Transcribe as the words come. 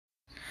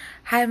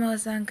Hi,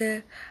 Mouse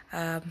Uncle.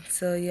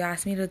 So you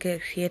asked me to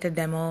create a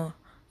demo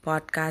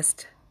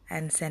podcast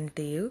and send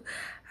to you.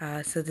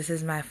 So this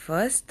is my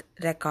first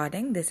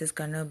recording. This is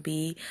gonna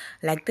be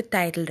like the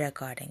title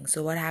recording.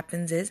 So what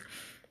happens is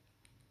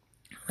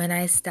when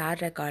I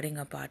start recording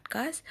a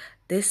podcast,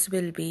 this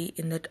will be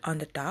on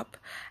the top,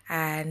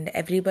 and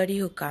everybody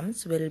who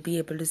comes will be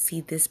able to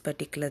see this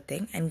particular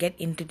thing and get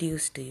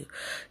introduced to you.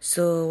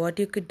 So what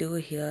you could do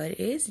here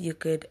is you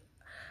could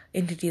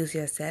introduce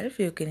yourself.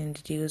 You can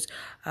introduce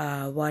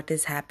what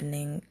is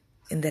happening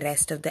in the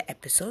rest of the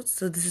episodes.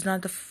 So this is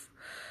not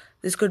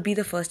this could be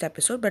the first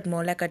episode, but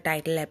more like a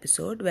title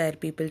episode where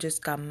people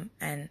just come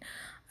and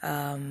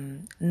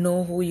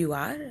know who you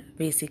are,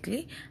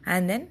 basically,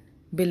 and then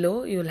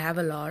below you'll have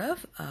a lot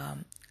of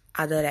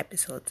other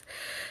episodes.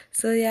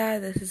 So yeah,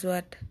 this is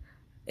what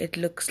it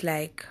looks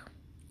like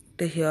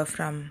to hear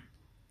from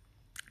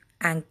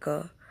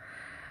Anchor.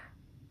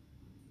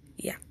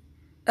 Yeah.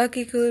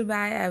 Okay, cool.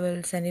 Bye. I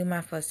will send you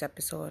my first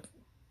episode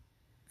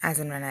as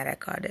and when I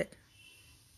record it.